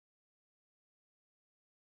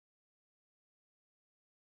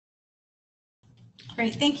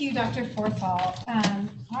Great, thank you, Dr. Forthall.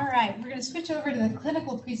 All right, we're going to switch over to the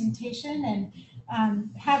clinical presentation and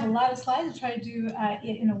have a lot of slides. I'll try to do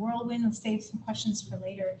it in a whirlwind and save some questions for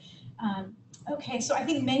later. Okay, so I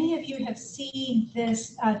think many of you have seen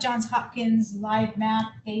this Johns Hopkins live map,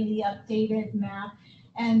 daily updated map.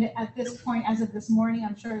 And at this point, as of this morning,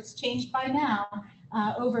 I'm sure it's changed by now,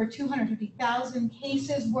 over 250,000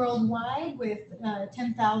 cases worldwide with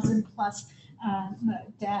 10,000 plus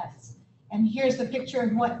deaths. And here's the picture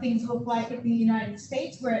of what things look like in the United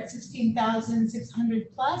States. We're at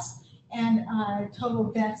 16,600 plus, and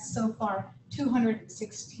total deaths so far,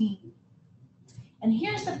 216. And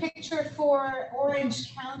here's the picture for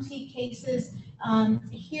Orange County cases.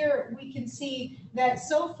 Here we can see that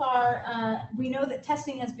so far, we know that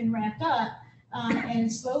testing has been ramped up and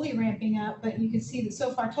slowly ramping up, but you can see that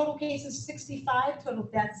so far total cases 65, total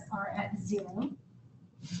deaths are at 0.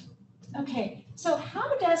 Okay, so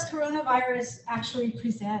how does coronavirus actually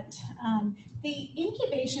present? The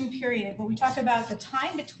incubation period, when we talk about the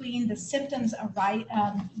time between the symptoms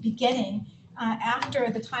beginning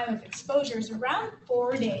after the time of exposure, is around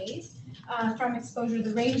 4 days from exposure,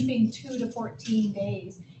 the range being 2 to 14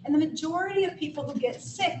 days. And the majority of people who get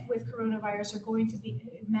sick with coronavirus are going to be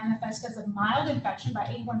manifest as a mild infection. About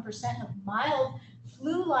 81% of mild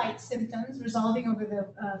flu-like symptoms resolving over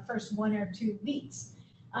the first 1 or 2 weeks.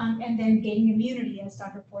 And then gaining immunity, as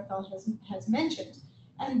Dr. Forthall has mentioned.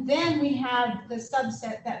 And then we have the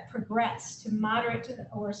subset that progress to moderate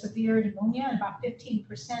or severe pneumonia, about 15%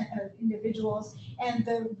 of individuals. And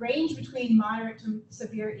the range between moderate to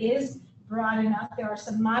severe is broad enough. There are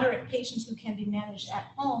some moderate patients who can be managed at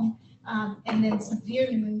home, and then severe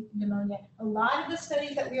pneumonia. A lot of the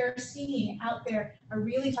studies that we are seeing out there are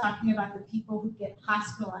really talking about the people who get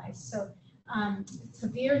hospitalized. So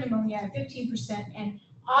severe pneumonia, 15%, and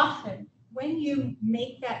often, when you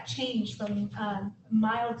make that change from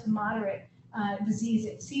mild to moderate disease,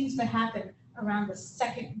 it seems to happen around the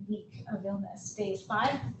 2nd week of illness, days 5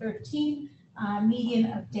 to 13,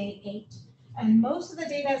 median of day 8. And most of the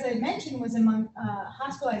data, as I mentioned, was among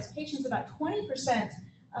hospitalized patients. About 20%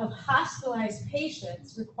 of hospitalized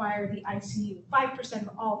patients require the ICU. 5% of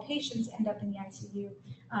all patients end up in the ICU,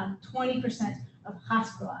 20% of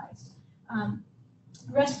hospitalized.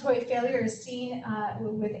 Respiratory failure is seen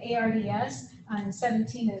with ARDS on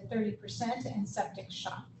 17 to 30%, and septic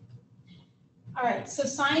shock. All right, so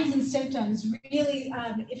signs and symptoms. Really,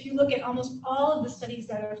 if you look at almost all of the studies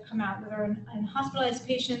that have come out, whether in hospitalized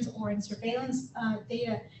patients or in surveillance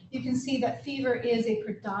data, you can see that fever is a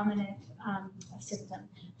predominant symptom.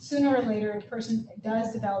 Sooner or later, a person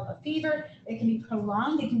does develop a fever. It can be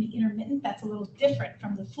prolonged, it can be intermittent. That's a little different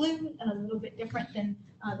from the flu, a little bit different than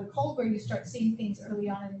the cold, where you start seeing things early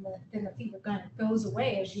on and then the fever kind of goes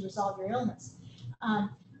away as you resolve your illness.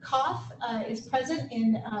 Cough is present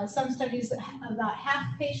in some studies, about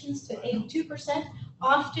half patients to 82%.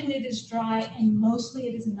 Often it is dry and mostly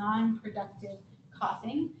it is non-productive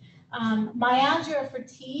coughing. Myalgia or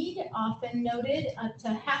fatigue, often noted up to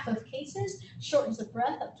half of cases, shortness of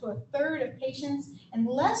breath up to a third of patients, and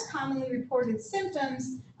less commonly reported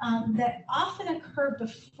symptoms that often occur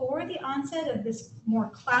before the onset of this more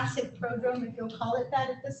classic prodrome, if you'll call it that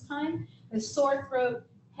at this time, is sore throat,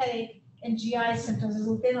 headache, and GI symptoms.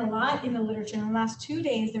 There's been a lot in the literature. In the last 2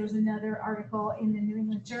 days, there was another article in the New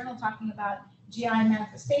England Journal talking about GI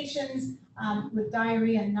manifestations with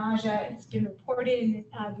diarrhea and nausea. It's been reported, and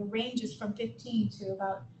the range is from 15 to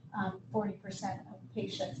about 40% of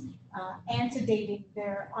patients antedating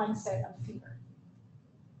their onset of fever.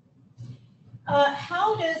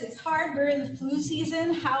 It's hard, we're in the flu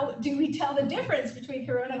season. How do we tell the difference between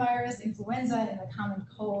coronavirus, influenza, and the common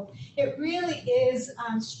cold? It really is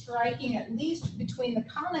striking, at least between the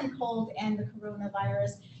common cold and the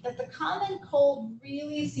coronavirus, that the common cold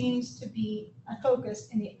really seems to be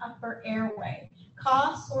focused in the upper airway.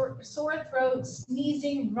 Cough, sore throat,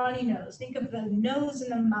 sneezing, runny nose. Think of the nose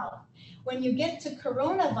and the mouth. When you get to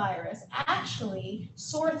coronavirus, actually,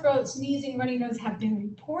 sore throat, sneezing, runny nose have been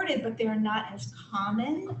reported, but they are not as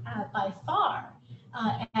common by far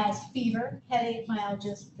as fever, headache,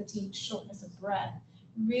 myalgia, fatigue, shortness of breath.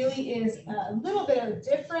 Really is a little bit of a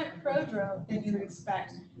different prodrome than you would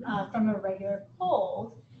expect from a regular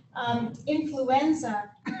cold.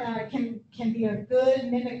 Influenza can be a good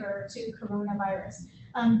mimicker to coronavirus.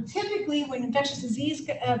 Typically, when infectious disease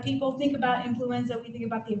people think about influenza, we think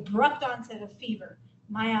about the abrupt onset of fever,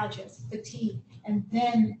 myalgias, fatigue, and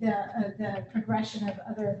then the progression of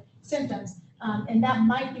other symptoms. And that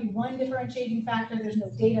might be one differentiating factor. There's no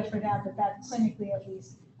data for that, but that clinically at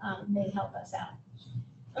least may help us out.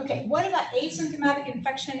 Okay, what about asymptomatic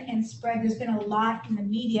infection and spread? There's been a lot in the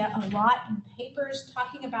media, a lot in papers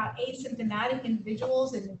talking about asymptomatic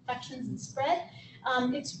individuals and infections and spread.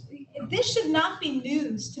 This should not be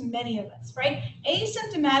news to many of us, right?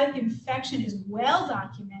 Asymptomatic infection is well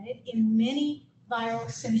documented in many viral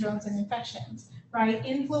syndromes and infections, right?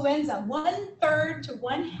 Influenza, 1/3 to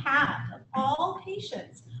 1/2 of all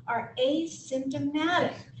patients are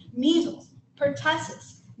asymptomatic. Measles,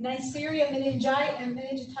 pertussis, Neisseria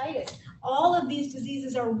meningitis. All of these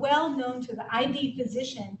diseases are well known to the ID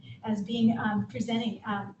physician as being presenting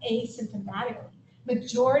asymptomatically.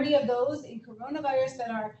 Majority of those in coronavirus that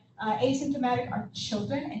are asymptomatic are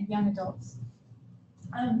children and young adults.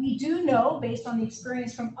 We do know, based on the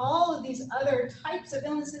experience from all of these other types of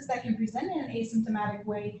illnesses that can present in an asymptomatic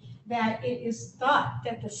way, that it is thought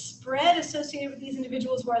that the spread associated with these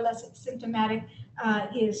individuals who are less symptomatic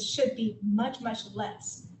should be much, much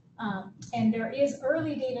less. And there is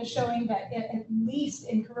early data showing that at least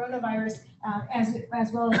in coronavirus,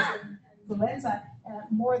 as well as in influenza,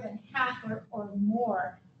 more than half or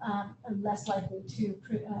more are less likely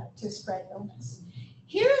to spread illness.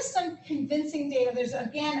 Here is some convincing data. There's,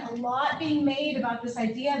 again, a lot being made about this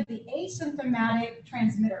idea of the asymptomatic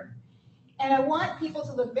transmitter. And I want people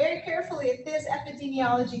to look very carefully at this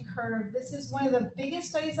epidemiology curve. This is one of the biggest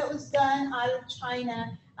studies that was done out of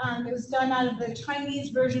China. It was done out of the Chinese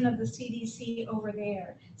version of the CDC over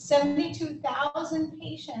there. 72,000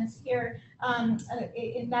 patients here, and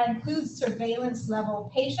that includes surveillance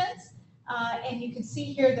level patients. And you can see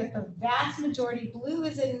here that the vast majority, blue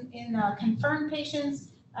is in confirmed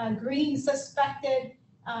patients, green suspected,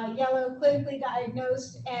 yellow clinically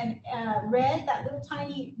diagnosed, and red, that little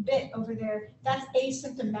tiny bit over there, that's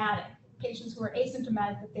asymptomatic. Patients who are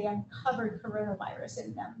asymptomatic, but they uncovered coronavirus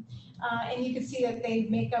in them. And you can see that they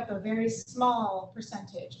make up a very small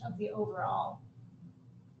percentage of the overall.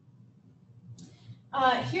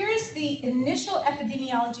 Here's the initial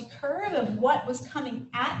epidemiology curve of what was coming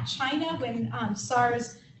at China when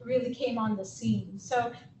SARS really came on the scene.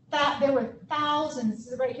 So there were thousands.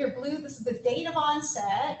 This is right here, blue, this is the date of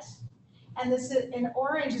onset. And this is, in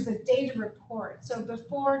orange is the data report. So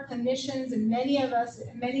before clinicians and many of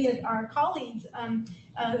our colleagues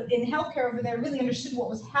in healthcare over there really understood what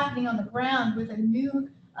was happening on the ground with a new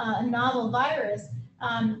novel virus,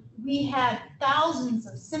 we had thousands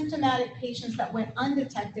of symptomatic patients that went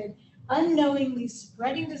undetected, unknowingly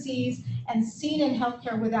spreading disease and seen in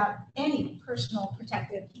healthcare without any personal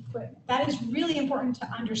protective equipment. That is really important to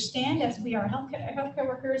understand as we are healthcare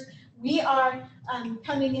workers. We are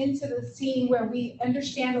coming into the scene where we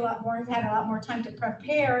understand a lot more, have had a lot more time to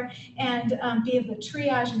prepare and be able to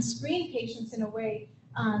triage and screen patients in a way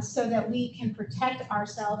so that we can protect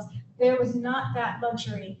ourselves. There was not that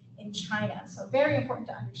luxury in China, so very important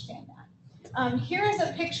to understand that. Here is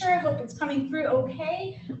a picture, I hope it's coming through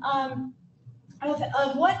okay,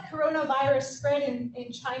 of what coronavirus spread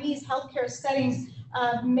in Chinese healthcare settings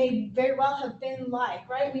may very well have been like,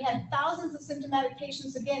 right? We had thousands of symptomatic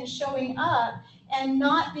patients, again, showing up and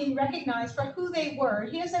not being recognized for who they were.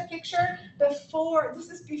 Here's a picture before, this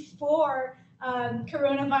is before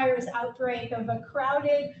coronavirus outbreak, of a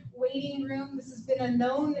crowded waiting room. This has been a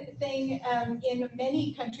known thing in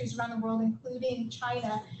many countries around the world, including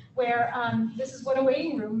China, where this is what a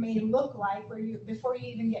waiting room may look like before you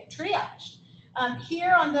even get triaged.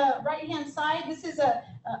 Here on the right-hand side, this is an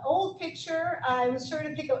old picture. I was sure to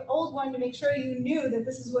pick an old one to make sure you knew that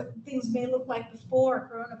this is what things may look like before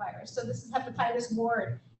coronavirus. So this is hepatitis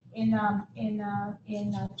ward in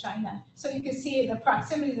China. So you can see the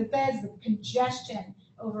proximity of the beds, the congestion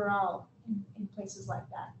overall in places like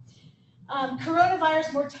that.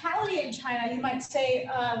 Coronavirus mortality in China, you might say,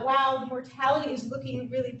 wow, the mortality is looking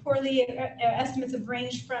really poorly. Estimates have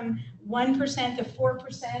ranged from 1% to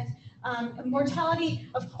 4%. Mortality,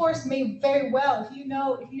 of course, may very well, if you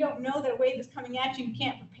don't know that a wave is coming at you, you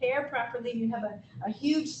can't prepare properly, you have a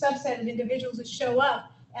huge subset of individuals that show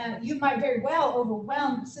up, and you might very well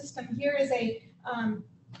overwhelm the system. Here is a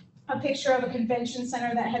picture of a convention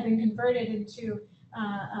center that had been converted into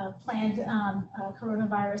planned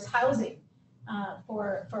coronavirus housing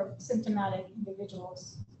for symptomatic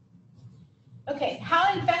individuals. Okay,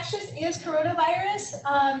 how infectious is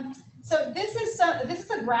coronavirus? So this is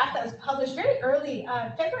a graph that was published very early,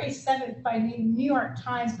 February 7th by New York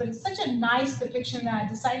Times, but it's such a nice depiction that I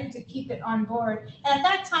decided to keep it on board. And at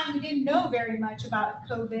that time, we didn't know very much about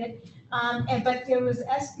COVID, but it was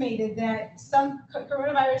estimated that some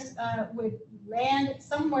coronavirus would land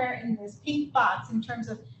somewhere in this pink box in terms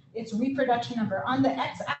of its reproduction number. On the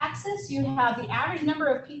x-axis, you have the average number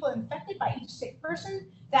of people infected by each sick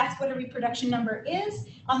person. That's what a reproduction number is.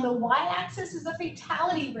 On the y-axis is the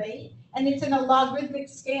fatality rate, and it's in a logarithmic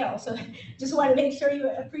scale. So just want to make sure you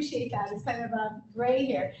appreciate that. It's kind of gray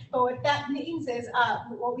here. But what that means is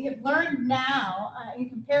what we have learned now in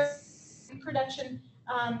comparison to reproduction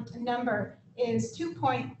number is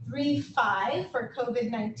 2.35 for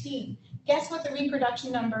COVID-19. Guess what the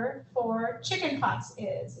reproduction number for chickenpox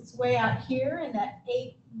is? It's way out here in that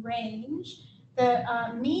 8 range. The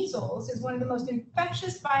measles is one of the most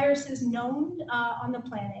infectious viruses known on the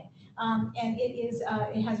planet, and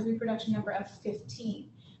it has a reproduction number of 15.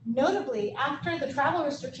 Notably, after the travel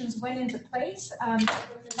restrictions went into place, there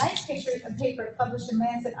was a nice paper published in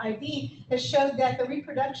Lancet IV that showed that the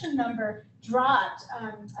reproduction number dropped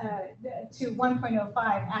to 1.05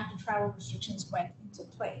 after travel restrictions went into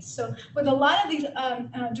place. So with a lot of these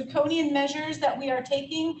draconian measures that we are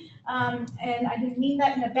taking, and I didn't mean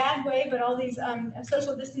that in a bad way, but all these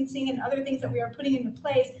social distancing and other things that we are putting into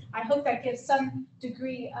place, I hope that gives some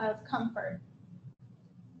degree of comfort.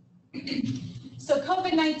 So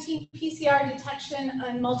COVID-19 PCR detection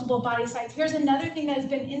on multiple body sites. Here's another thing that has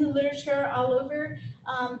been in the literature all over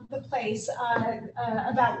the place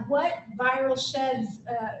about what viral sheds,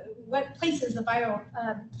 what places the viral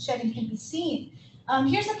shedding can be seen.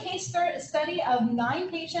 Here's a case study of 9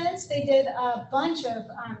 patients. They did a bunch of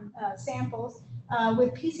samples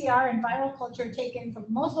with PCR and viral culture taken from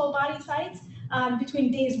multiple body sites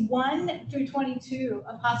between days 1 through 22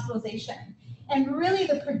 of hospitalization. And really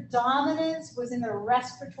the predominance was in the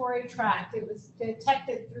respiratory tract. It was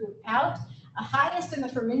detected throughout, highest in the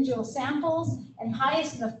pharyngeal samples and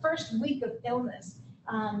highest in the first week of illness.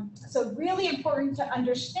 So really important to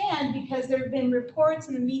understand, because there have been reports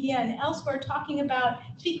in the media and elsewhere talking about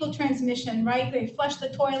fecal transmission, right? They flush the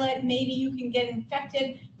toilet, maybe you can get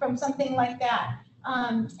infected from something like that.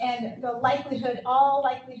 And the likelihood, all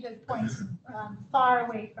likelihood points far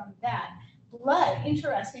away from that. Blood,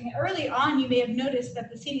 interesting. Early on, you may have noticed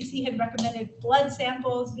that the CDC had recommended blood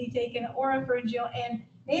samples be taken, oropharyngeal and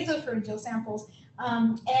nasopharyngeal samples,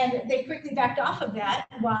 and they quickly backed off of that.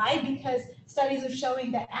 Why? Because studies are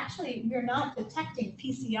showing that actually we're not detecting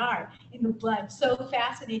PCR in the blood. So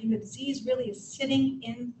fascinating. The disease really is sitting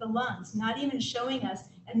in the lungs, not even showing us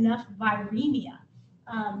enough viremia.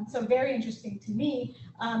 So very interesting to me.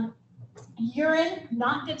 Urine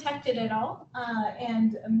not detected at all,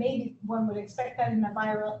 and maybe one would expect that in a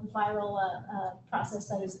viral process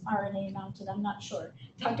that is RNA mounted. I'm not sure.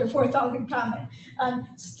 Dr. Forthall can comment.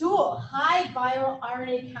 Stool, high viral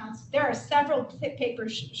RNA counts. There are several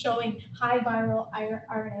papers showing high viral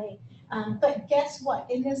RNA. But guess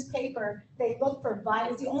what? In this paper, they looked for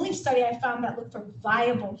it's the only study I found that looked for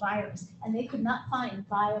viable virus, and they could not find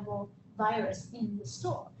viable virus in the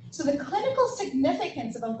stool. So the clinical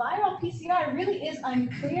significance of a viral PCR really is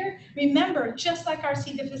unclear. Remember, just like our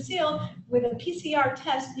C. difficile, with a PCR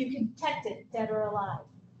test, you can detect it dead or alive.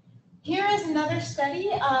 Here is another study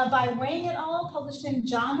by Wang et al., published in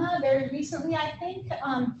JAMA very recently, I think.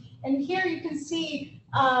 And here you can see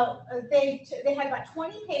they had about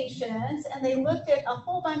 20 patients, and they looked at a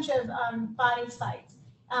whole bunch of body sites.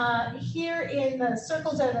 Here in the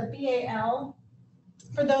circles are the BAL,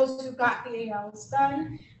 for those who got BALs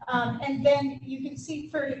done. And then you can see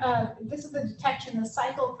for, this is the detection, the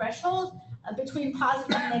cycle threshold between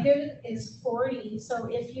positive and negative is 40. So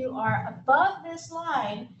if you are above this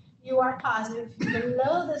line, you are positive. If you're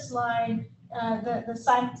below this line, the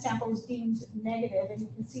sample is deemed negative. And you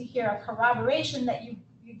can see here a corroboration that you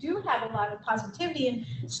do have a lot of positivity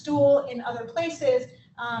in stool in other places,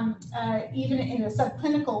 even in a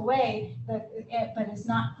subclinical way, but it's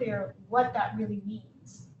not clear what that really means.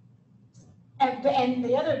 And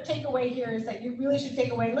the other takeaway here is that you really should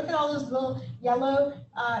take away, look at all those little yellow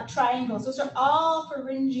triangles. Those are all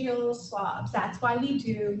pharyngeal swabs. That's why we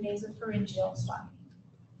do nasopharyngeal swabbing.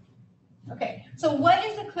 Okay, so what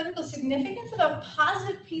is the clinical significance of a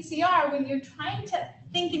positive PCR when you're trying to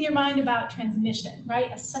think in your mind about transmission,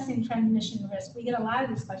 right? Assessing transmission risk. We get a lot of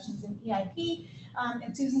these questions in EIP,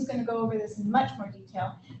 and Susan's going to go over this in much more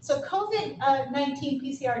detail. So COVID-19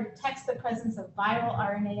 PCR detects the presence of viral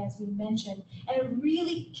RNA, as we mentioned, and it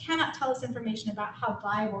really cannot tell us information about how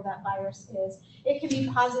viable that virus is. It can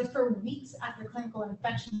be positive for weeks after clinical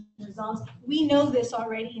infection resolves. We know this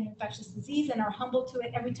already in infectious disease and are humbled to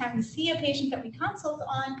it every time we see a patient that we consult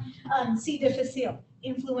on C. difficile,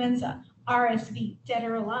 influenza, RSV, dead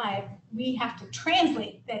or alive. We have to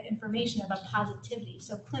translate that information about positivity.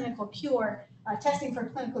 So clinical cure, testing for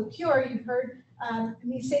clinical cure, you've heard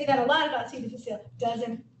me say that a lot about C. difficile,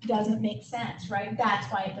 doesn't make sense, right? That's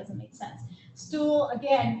why it doesn't make sense. Stool,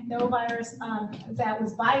 again, no virus that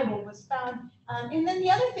was viable was found. And then the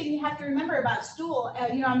other thing you have to remember about stool,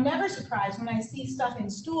 I'm never surprised when I see stuff in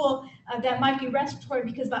stool that might be respiratory,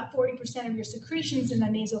 because about 40% of your secretions in the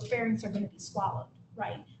nasopharynx are going to be swallowed,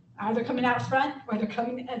 right? Either coming out front or they're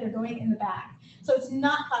going in the back. So it's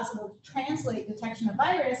not possible to translate detection of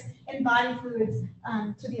virus in body fluids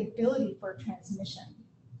to the ability for transmission.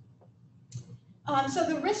 So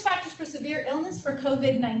the risk factors for severe illness for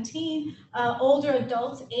COVID-19, older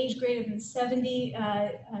adults, age greater than 70,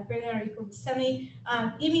 greater than or equal to 70,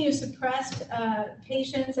 immunosuppressed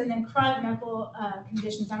patients, and then chronic medical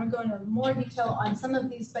conditions. I'm going to go into more detail on some of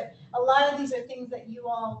these, but a lot of these are things that you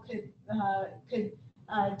all could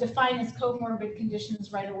define as comorbid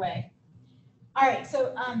conditions right away. All right,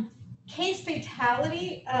 so case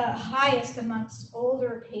fatality highest amongst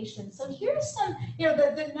older patients. So here's some,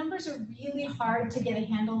 the numbers are really hard to get a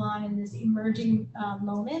handle on in this emerging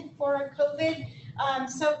moment for COVID.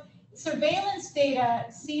 So surveillance data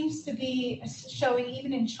seems to be showing,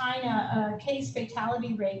 even in China, a case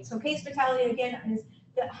fatality rate. So case fatality, again, is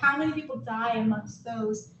how many people die amongst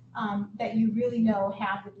those that you really know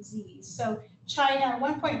have the disease. So China,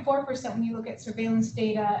 1.4% when you look at surveillance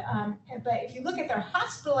data, but if you look at their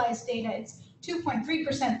hospitalized data, it's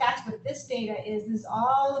 2.3%. That's what this data is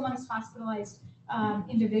all amongst hospitalized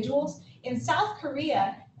individuals. In South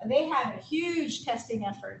Korea, they had a huge testing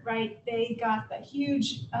effort, right? They got the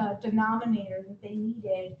huge denominator that they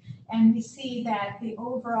needed, and we see that the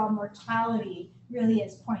overall mortality really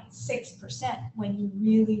is 0.6% when you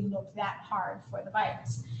really look that hard for the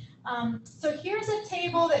virus. So here's a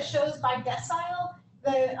table that shows by decile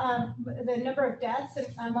the number of deaths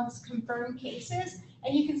amongst confirmed cases,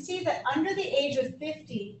 and you can see that under the age of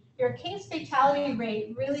 50, your case fatality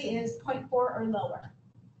rate really is 0.4 or lower.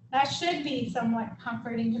 That should be somewhat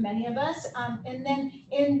comforting to many of us. And then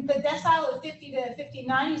in the decile of 50 to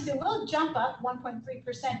 59, you see we'll jump up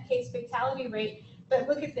 1.3% case fatality rate. But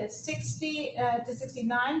look at this, 60 to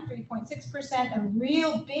 69, 3.6%. A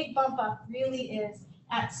real big bump up really is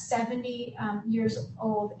at 70 years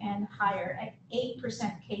old and higher, at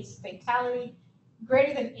 8% case fatality.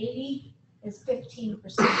 Greater than 80 is 15%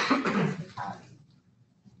 case fatality.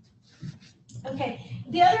 Okay,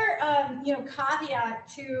 the other caveat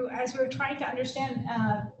to, as we're trying to understand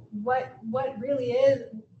what really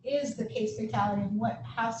is the case fatality and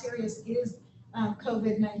how serious is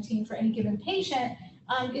COVID-19 for any given patient,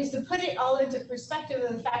 is to put it all into perspective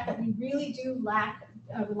of the fact that we really do lack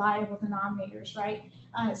reliable denominators, right?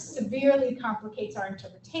 It severely complicates our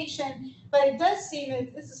interpretation, but it does seem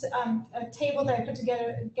that this is a table that I put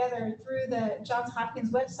together through the Johns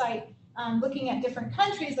Hopkins website, looking at different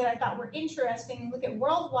countries that I thought were interesting. Look at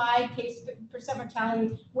worldwide case percent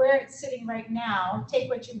mortality, where it's sitting right now. Take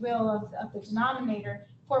what you will of the denominator,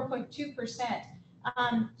 4.2%.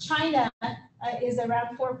 China is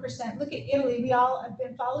around 4%. Look at Italy. We all have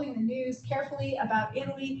been following the news carefully about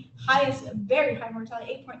Italy. Very high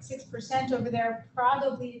mortality, 8.6% over there.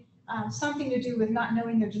 Probably something to do with not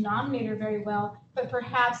knowing their denominator very well, but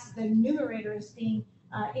perhaps the numerator is being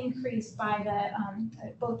increased by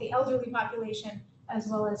both the elderly population as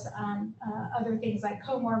well as other things like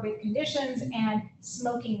comorbid conditions and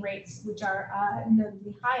smoking rates, which are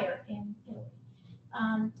notably higher in Italy.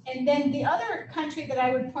 And then the other country that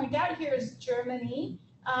I would point out here is Germany.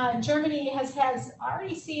 Germany has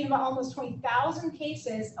already seen almost 20,000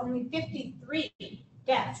 cases, only 53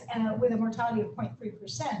 deaths, with a mortality of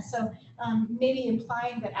 0.3%. So maybe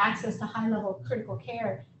implying that access to high-level critical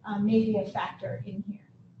care may be a factor in here.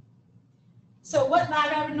 So what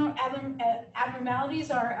lab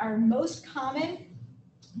abnormalities are most common?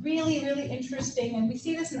 Really, really interesting, and we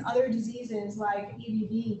see this in other diseases like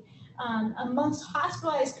EBV. Amongst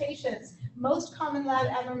hospitalized patients, most common lab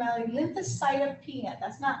abnormality, lymphocytopenia.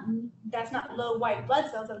 That's not low white blood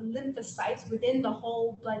cells. The lymphocytes within the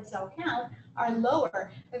whole blood cell count are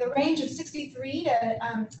lower. The range of 63 to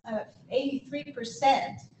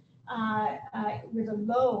 83% with a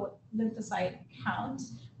low lymphocyte count.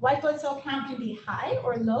 White blood cell count can be high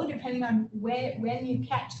or low depending on when you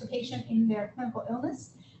catch the patient in their clinical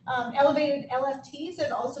illness. Elevated LFTs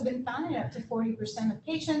have also been found in up to 40% of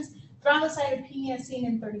patients. Thrombocytopenia seen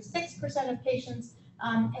in 36% of patients.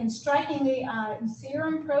 And strikingly,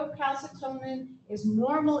 serum procalcitonin is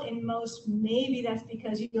normal in most. Maybe that's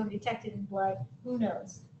because you don't detect it in blood. Who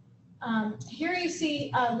knows? Here you see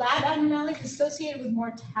lab abnormalities associated with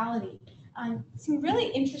mortality. Some really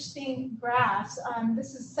interesting graphs.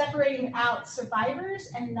 This is separating out survivors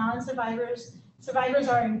and non-survivors Survivors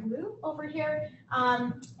are in blue over here.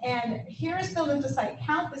 And here's the lymphocyte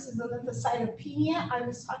count. This is the lymphocytopenia I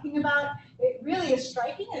was talking about. It really is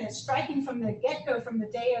striking, and it's striking from the get-go, from the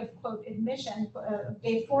day of, quote, admission,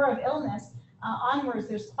 day 4 of illness onwards.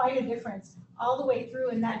 There's quite a difference all the way through,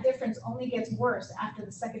 and that difference only gets worse after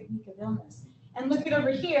the 2nd week of illness. And look at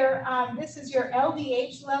over here, this is your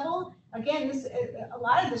LDH level. Again, this a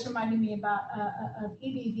lot of this reminded me about of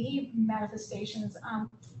EBV manifestations.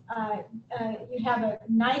 You have a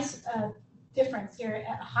nice difference here,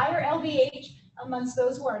 a higher LDH amongst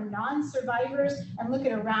those who are non-survivors, and look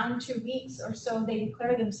at around 2 weeks or so, they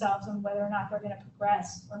declare themselves on whether or not they're going to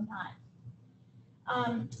progress or not.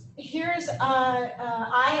 Here's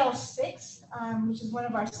IL-6, which is one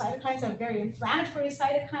of our cytokines, a very inflammatory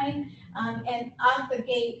cytokine. And out the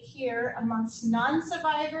gate here, amongst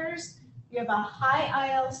non-survivors, you have a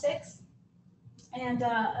high IL-6, and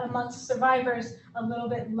amongst survivors, a little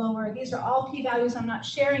bit lower. These are all p-values I'm not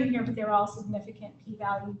sharing here, but they're all significant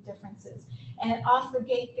p-value differences. And off the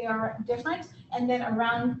gate, they are different. And then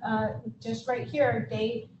around just right here,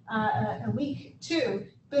 day week 2,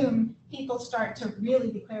 boom, people start to really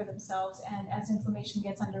declare themselves, and as inflammation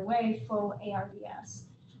gets underway, full ARDS.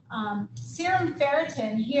 Serum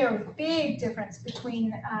ferritin here, big difference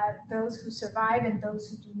between those who survive and those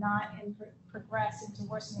who do not and progress into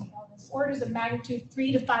worsening illness. Orders of magnitude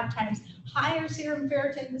 3 to 5 times higher serum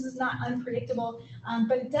ferritin. This is not unpredictable,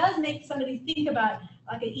 but it does make somebody think about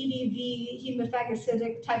like an EBV,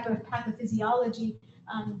 hemophagocytic type of pathophysiology.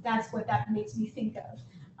 That's what that makes me think of.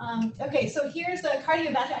 Okay, so here's the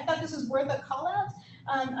cardiovascular. I thought this was worth a call out.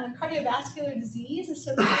 Cardiovascular disease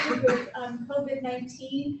associated with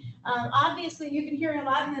COVID-19. Obviously, you've been hearing a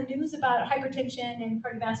lot in the news about hypertension and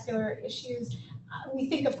cardiovascular issues. We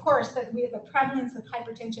think, of course, that the prevalence of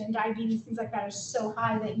hypertension and diabetes, things like that, are so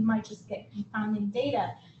high that you might just get confounding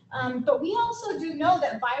data. But we also do know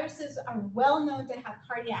that viruses are well known to have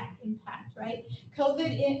cardiac impact, right?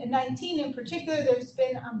 COVID-19 in particular, there's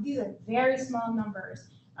been, these are very small numbers.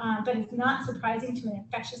 But it's not surprising to an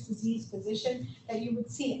infectious disease physician that you would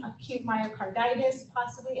see acute myocarditis,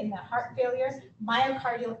 possibly in the heart failure,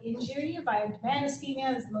 myocardial injury via demand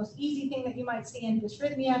ischemia is the most easy thing that you might see in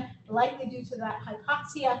dysrhythmia, likely due to that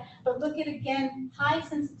hypoxia. But look at, again, high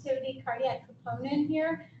sensitivity cardiac component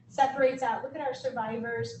here, separates out. Look at our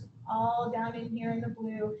survivors all down in here in the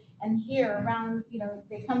blue, and here around, you know,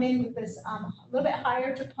 they come in with this a little bit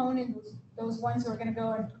higher troponin, those ones who are going to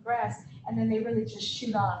go and progress, and then they really just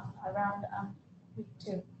shoot off around week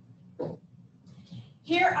 2.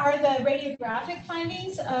 Here are the radiographic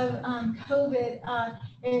findings of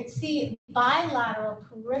COVID. See bilateral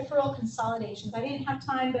peripheral consolidations. I didn't have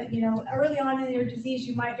time, but you know, early on in your disease,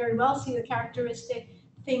 you might very well see the characteristic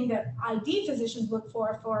thing that ID physicians look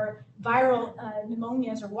for viral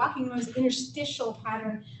pneumonias or walking noise, interstitial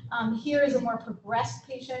pattern. Here is a more progressed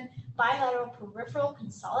patient, bilateral peripheral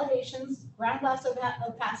consolidations, ground glass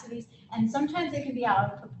opacities, and sometimes they can be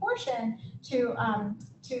out of proportion to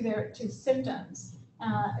symptoms.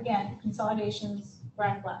 Again, consolidations,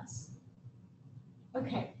 ground glass.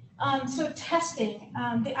 Okay, so testing,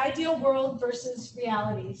 the ideal world versus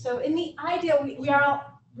reality. So in the ideal,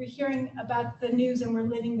 we're hearing about the news and we're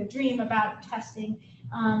living the dream about testing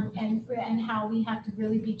and how we have to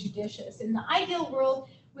really be judicious. In the ideal world,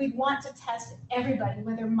 we'd want to test everybody,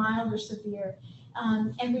 whether mild or severe.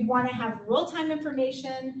 And we want to have real-time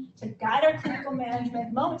information to guide our clinical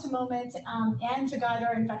management moment to moment and to guide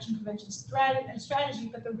our infection prevention strategy.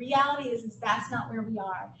 But the reality is that's not where we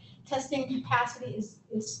are. Testing capacity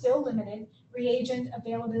is still limited. Reagent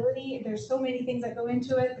availability, there's so many things that go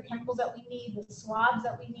into it, the chemicals that we need, the swabs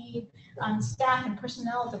that we need, staff and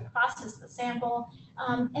personnel to process the sample,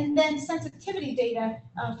 and then sensitivity data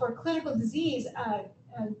for clinical disease.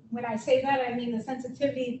 When I say that, I mean the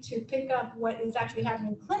sensitivity to pick up what is actually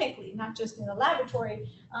happening clinically, not just in the laboratory,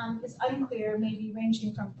 is unclear, maybe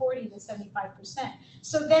ranging from 40 to 75%.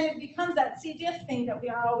 So then it becomes that C. diff thing that we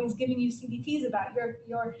are always giving you CBTs about.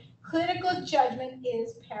 Your clinical judgment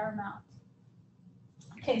is paramount.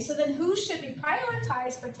 Okay, so then who should be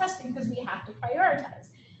prioritized for testing? Because we have to prioritize.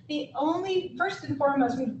 First and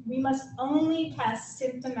foremost, we must only test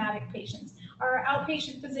symptomatic patients. Our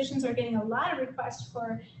outpatient physicians are getting a lot of requests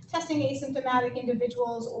for testing asymptomatic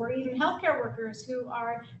individuals or even healthcare workers who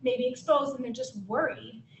are maybe exposed and they're just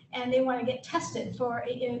worried and they want to get tested for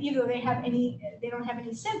either they don't have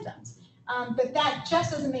any symptoms. But that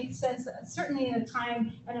just doesn't make sense, certainly in a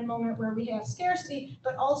time and a moment where we have scarcity,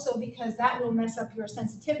 but also because that will mess up your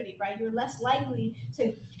sensitivity, right? You're less likely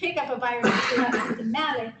to pick up a virus if you're not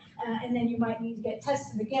symptomatic, and then you might need to get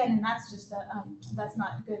tested again, and that's just that's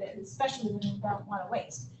not good, especially when you don't want to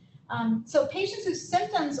waste. So patients whose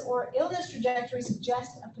symptoms or illness trajectory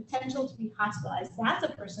suggest a potential to be hospitalized, that's a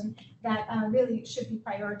person that really should be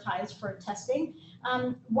prioritized for testing.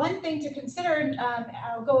 One thing to consider, and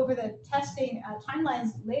I'll go over the testing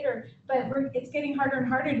timelines later, but it's getting harder and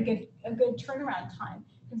harder to get a good turnaround time.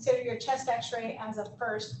 Consider your chest x-ray as a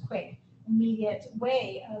first quick, immediate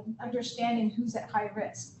way of understanding who's at high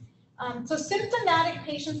risk. So symptomatic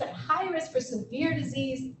patients at high risk for severe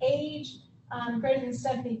disease, age, greater than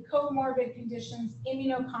 70, comorbid conditions,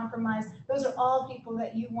 immunocompromised, those are all people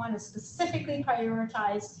that you want to specifically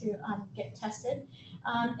prioritize to get tested.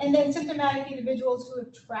 And then symptomatic individuals who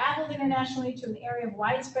have traveled internationally to an area of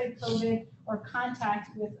widespread COVID or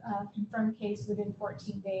contact with a confirmed case within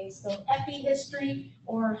 14 days. So epi history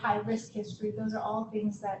or high risk history, those are all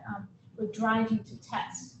things that would drive you to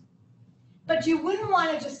test. But you wouldn't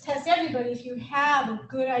want to just test everybody if you have a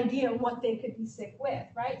good idea of what they could be sick with,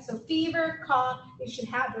 right? So fever, cough, they should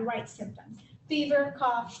have the right symptoms. Fever,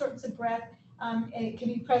 cough, shortness of breath, it can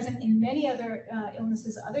be present in many other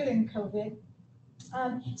illnesses other than COVID.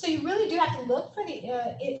 So you really do have to look for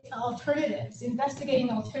the alternatives, investigating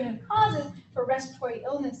alternative causes for respiratory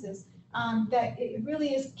illnesses. That it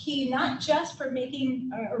really is key, not just for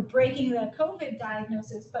making or breaking the COVID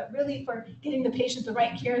diagnosis, but really for getting the patient the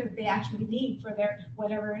right care that they actually need for their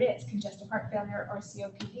whatever it is, congestive heart failure or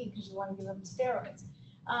COPD, because you want to give them steroids.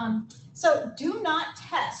 So do not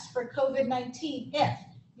test for COVID-19 if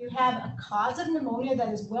you have a cause of pneumonia that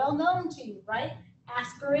is well known to you, right?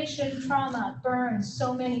 Aspiration, trauma, burns,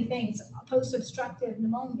 so many things, post-obstructive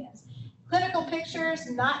pneumonias. Clinical pictures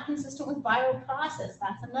not consistent with viral process,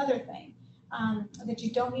 that's another thing that you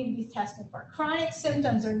don't need to be tested for. Chronic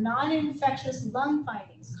symptoms or non-infectious lung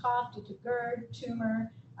findings, cough due to GERD,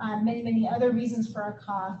 tumor, many other reasons for a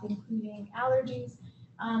cough, including allergies,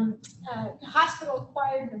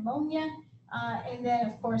 hospital-acquired pneumonia, and then,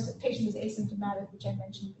 of course, the patient is asymptomatic, which I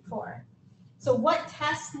mentioned before. So what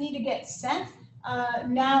tests need to get sent?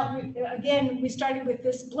 Now, again, we started with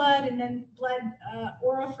this blood and then blood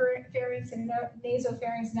oropharynx and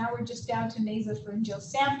nasopharynx. Now we're just down to nasopharyngeal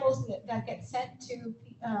samples that get sent to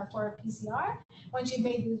for a PCR. Once you've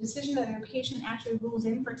made the decision that a patient actually rules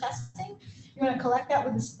in for testing, you're going to collect that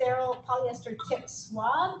with a sterile polyester tip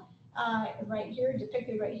swab right here,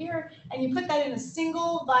 depicted right here, and you put that in a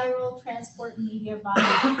single viral transport media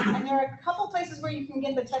vial. And there are a couple places where you can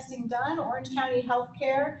get the testing done. Orange County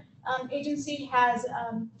Healthcare Agency has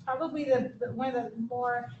probably one of the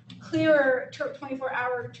more clearer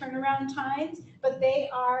 24-hour turnaround times, but they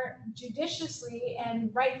are judiciously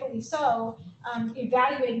and rightfully so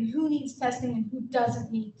evaluating who needs testing and who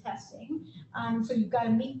doesn't need testing. So you've got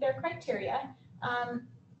to meet their criteria.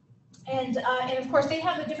 And of course, they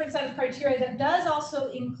have a different set of criteria that does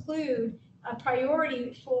also include a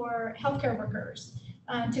priority for healthcare workers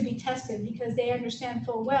to be tested, because they understand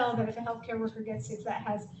full well that if a healthcare worker gets sick, that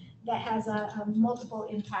has multiple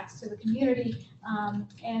impacts to the community.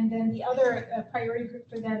 And then the other priority group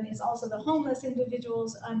for them is also the homeless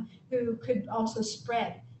individuals who could also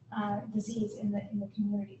spread disease in the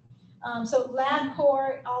community. So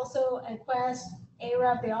LabCorp, also Quest,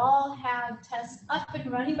 ARUP, they all have tests up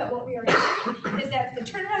and running, but what we are seeing is that the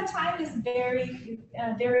turnaround time is very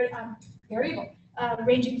variable,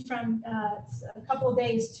 ranging from a couple of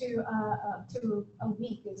days to a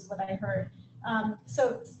week is what I heard.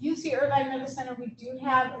 So UC Irvine Medical Center, we do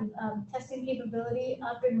have testing capability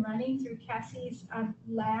up and running through Cassie's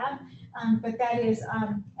lab, but that is,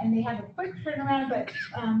 and they have a quick turnaround, but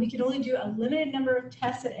we can only do a limited number of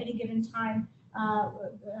tests at any given time.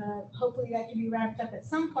 Hopefully that can be ramped up at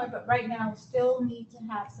some point, but right now we still need to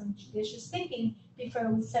have some judicious thinking before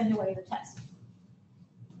we send away the test.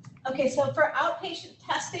 Okay, so for outpatient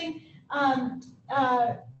testing,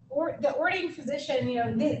 or the ordering physician,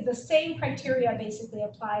 the same criteria basically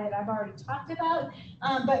apply that I've already talked about.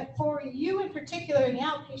 But for you in particular, in the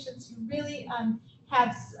outpatients, you really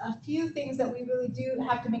have a few things that we really do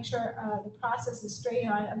have to make sure the process is straight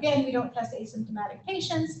on. Again, we don't test asymptomatic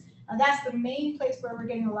patients. That's the main place where we're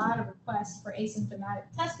getting a lot of requests for asymptomatic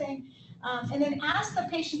testing. And then ask the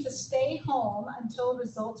patient to stay home until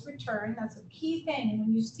results return. That's a key thing. And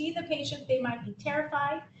when you see the patient, they might be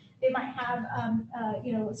terrified. They might have,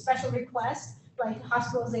 special requests like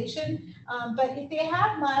hospitalization. But if they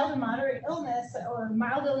have mild and moderate illness or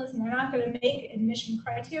mild illness and they're not going to make admission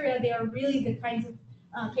criteria, they are really the kinds of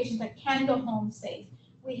patients that can go home safe.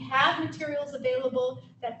 We have materials available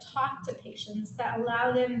that talk to patients, that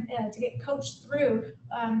allow them to get coached through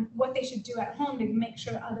what they should do at home to make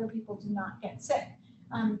sure other people do not get sick.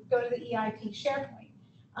 Go to the EIP SharePoint.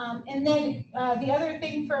 And then the other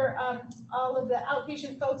thing for all of the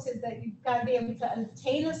outpatient folks is that you've got to be able to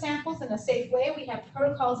obtain the samples in a safe way. We have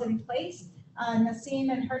protocols in place.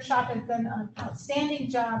 Nassim and her shop have done an outstanding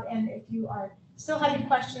job. And if you are still having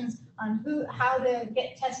questions on how to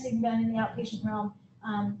get testing done in the outpatient realm,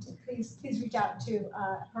 please reach out to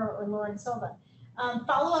her or Lauren Silva.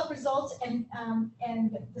 Follow-up results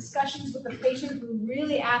and discussions with the patient. We're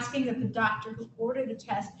really asking that the doctor who ordered the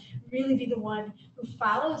test really be the one who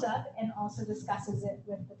follows up and also discusses it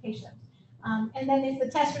with the patient. And then if the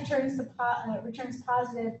test returns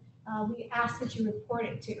positive, we ask that you report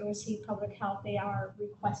it to OSC Public Health. They are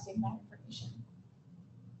requesting that information.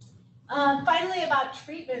 Finally, about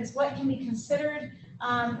treatments, what can be considered?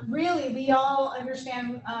 Really, we all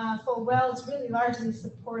understand full well it's really largely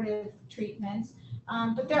supportive treatments.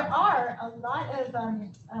 But there are a lot of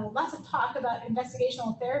lots of talk about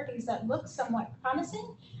investigational therapies that look somewhat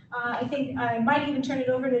promising. I think I might even turn it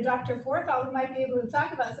over to Dr. Forthall, who might be able to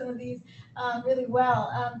talk about some of these really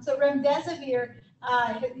well. So remdesivir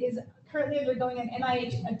is currently undergoing an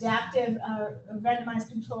NIH adaptive randomized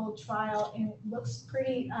controlled trial, and it looks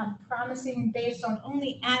pretty promising based on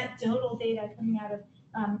only anecdotal data coming out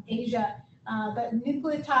of Asia. But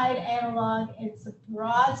nucleotide analog, it's a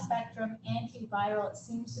broad spectrum antiviral. It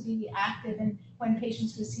seems to be active, and when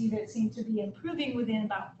patients receive it, seems to be improving within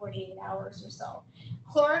about 48 hours or so.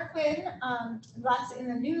 Chloroquine, lots in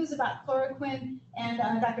the news about chloroquine, and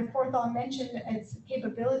Dr. Forthall mentioned its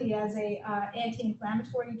capability as a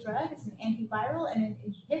anti-inflammatory drug. It's an antiviral, and it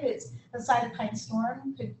inhibits the cytokine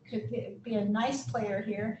storm. Could be a nice player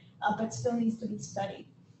here, but still needs to be studied.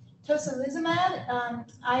 Tocilizumab,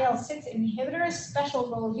 IL-6 inhibitor, a special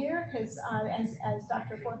role here because, as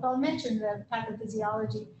Dr. Forthall mentioned, the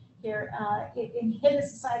pathophysiology here, it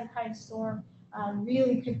inhibits the cytokine storm,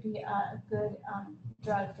 really could be a good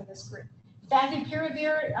drug for this group.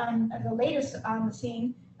 Favipiravir, the latest on the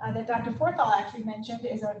scene that Dr. Forthall actually mentioned,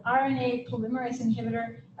 is an RNA polymerase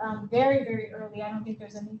inhibitor, very, very early. I don't think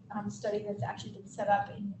there's any study that's actually been set up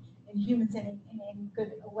in humans in a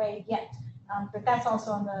good way yet. But that's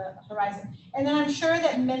also on the horizon. And then I'm sure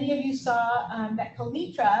that many of you saw that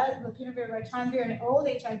Kaletra, lopinavir, ritonavir, an old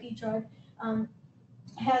HIV drug,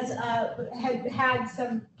 has had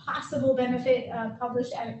some possible benefit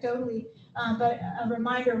published anecdotally, but a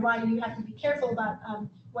reminder why you have to be careful about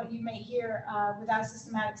what you may hear without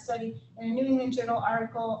systematic study. In a New England Journal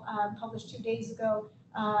article published 2 days ago,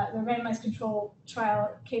 the randomized control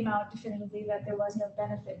trial came out definitively that there was no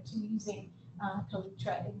benefit to using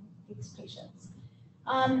Kaletra in these patients.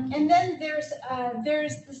 And then there's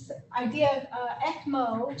this idea of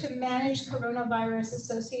ECMO to manage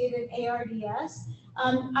coronavirus-associated ARDS.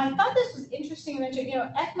 I thought this was interesting to mention.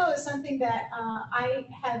 ECMO is something that I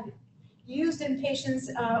have used in patients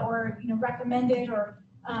or recommended or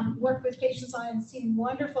worked with patients on and seen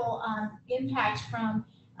wonderful impact from.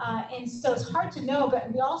 And so it's hard to know, but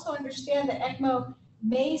we also understand that ECMO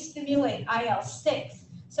may stimulate IL-6.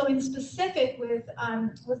 So in specific with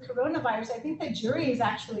coronavirus, I think the jury is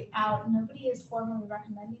actually out. Nobody is formally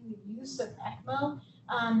recommending the use of ECMO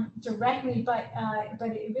directly, but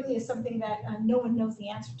it really is something that no one knows the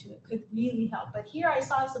answer to. It could really help. But here I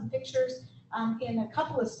saw some pictures in a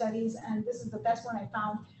couple of studies, and this is the best one I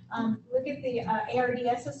found. Look at the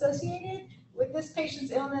ARDS associated with this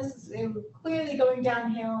patient's illness. They were clearly going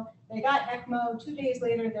downhill. They got ECMO. 2 days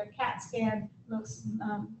later, their CAT scan looks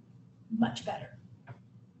much better.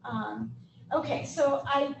 Okay, so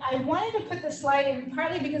I wanted to put this slide in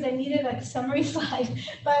partly because I needed a summary slide,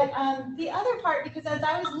 but the other part, because as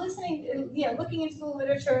I was listening, looking into the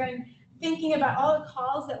literature and thinking about all the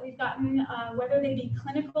calls that we've gotten, whether they be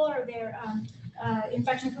clinical or they're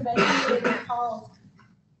infection prevention related calls,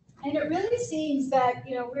 and it really seems that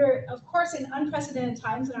we're of course in unprecedented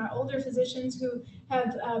times, and our older physicians who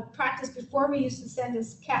have practiced before we used to send a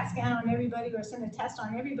CAT scan on everybody or send a test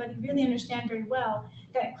on everybody really understand very well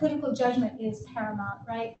that clinical judgment is paramount,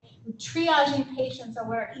 right? Triaging patients are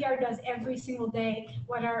what our ER does every single day,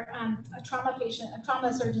 what our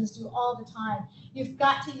trauma surgeons do all the time. You've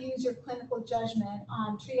got to use your clinical judgment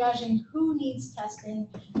on triaging who needs testing,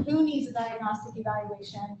 who needs a diagnostic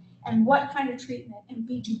evaluation, and what kind of treatment, and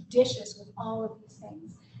be judicious with all of these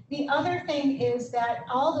things. The other thing is that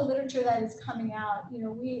all the literature that is coming out,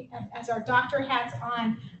 we, as our doctor hats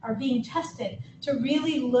on, are being tested to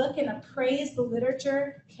really look and appraise the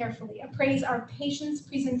literature carefully, appraise our patients'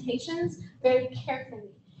 presentations very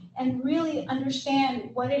carefully, and really understand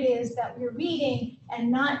what it is that we're reading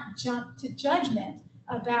and not jump to judgment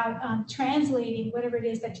about translating whatever it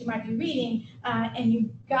is that you might be reading, and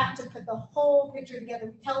you've got to put the whole picture together.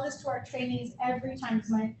 We tell this to our trainees every time.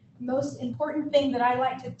 It's most important thing that I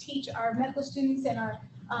like to teach our medical students and our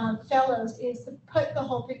fellows is to put the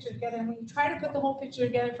whole picture together. And when you try to put the whole picture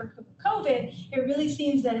together for COVID, it really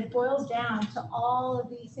seems that it boils down to all of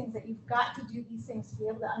these things, that you've got to do these things to be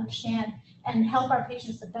able to understand and help our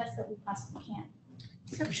patients the best that we possibly can.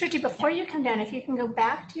 So Shruti, before you come down, if you can go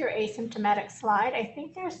back to your asymptomatic slide, I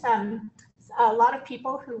think there's a lot of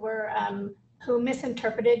people who were who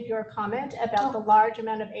misinterpreted your comment about the large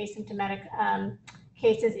amount of asymptomatic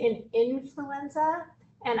cases in influenza,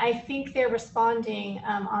 and I think they're responding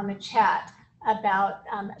on the chat about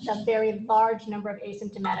the very large number of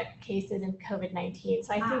asymptomatic cases in COVID-19.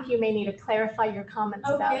 So I think you may need to clarify your comments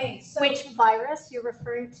about which virus you're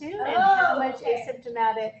referring to and how much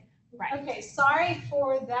asymptomatic. Right. Okay, sorry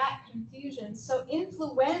for that confusion. So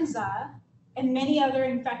influenza and many other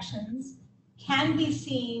infections can be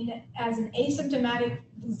seen as an asymptomatic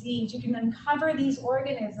disease. You can uncover these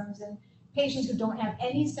organisms in patients who don't have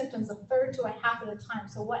any symptoms a third to a half of the time.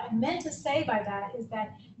 So what I meant to say by that is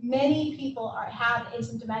that many people have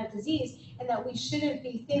asymptomatic disease, and that we shouldn't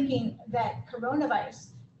be thinking that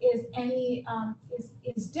coronavirus is any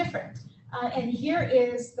is different. And here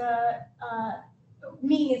is the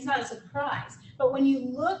meaning it's not a surprise, but when you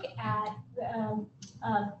look at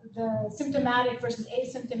the symptomatic versus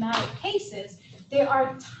asymptomatic cases, they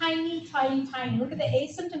are tiny, tiny, tiny. Look at the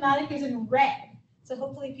asymptomatic is in red. So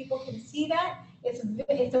hopefully people can see that. It's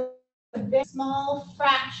a very small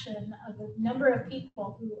fraction of the number of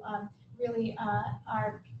people who really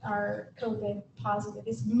are COVID positive.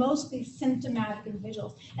 It's mostly symptomatic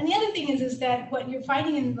individuals. And the other thing is that what you're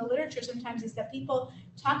finding in the literature sometimes is that people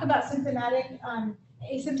talk about symptomatic,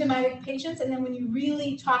 asymptomatic patients, and then when you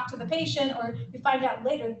really talk to the patient, or you find out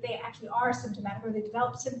later that they actually are symptomatic or they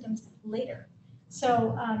develop symptoms later.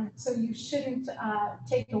 So, so you shouldn't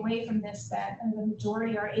take away from this that the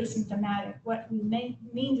majority are asymptomatic. What we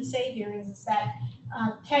mean to say here is that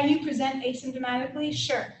can you present asymptomatically?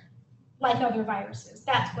 Sure, like other viruses.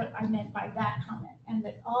 That's what I meant by that comment, and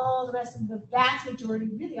that all the rest of the vast majority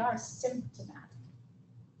really are symptomatic.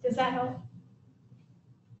 Does that help?